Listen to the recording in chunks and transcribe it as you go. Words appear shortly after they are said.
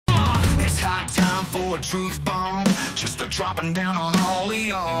right time for a truth bomb, just a dropping down on all of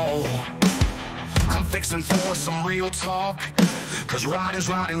y'all. I'm fixing for some real talk, cause right is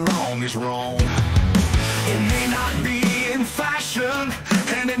right and wrong is wrong. It may not be in fashion,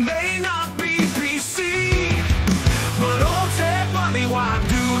 and it may not be PC, but old Ted Bundy, white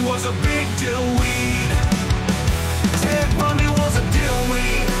dude, was a big Dillweed. Ted Bundy was a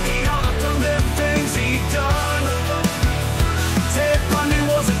Dillweed. He ought to do them things he done. Ted Bundy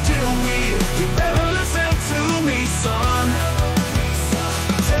was a Dillweed. You better listen to me, son.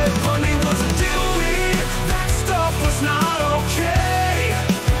 Ted Bundy was a Dillweed. That stuff was not okay.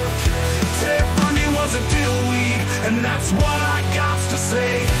 Ted Bundy was a Dillweed, and that's what I got to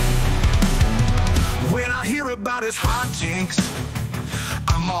say. When I hear about his hijinks,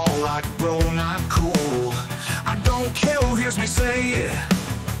 I'm all like, bro, not cool. I don't care who hears me say it,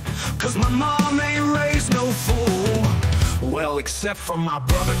 cause my mom ain't raised no fool. Well, except for my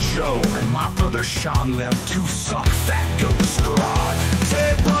brother Joe and my brother Sean, them two suck fat goat squad.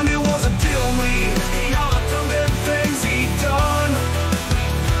 Ted Bundy was a Dillweed.